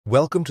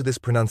Welcome to this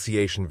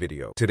pronunciation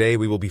video. Today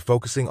we will be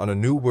focusing on a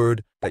new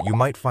word that you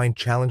might find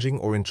challenging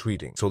or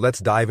intriguing. So let's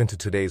dive into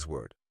today's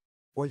word.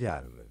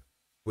 Olhar-me,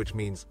 which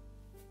means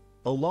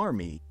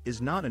Olhar-me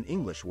is not an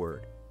English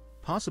word,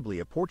 possibly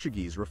a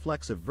Portuguese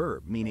reflexive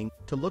verb meaning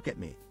to look at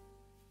me.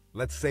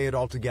 let's say it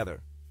all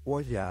together.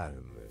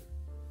 Olhar-me.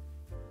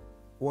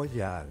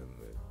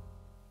 Olhar-me.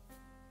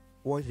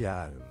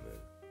 Olhar-me.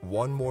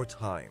 One more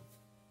time.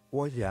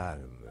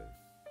 Olhar-me.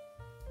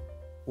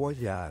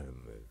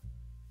 Olhar-me.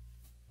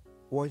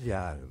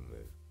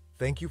 Olhar-me.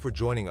 Thank you for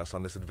joining us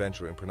on this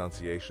adventure in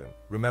pronunciation.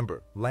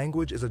 Remember,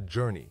 language is a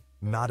journey,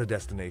 not a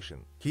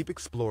destination. Keep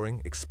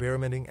exploring,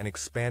 experimenting, and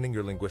expanding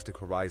your linguistic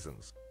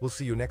horizons. We'll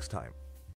see you next time.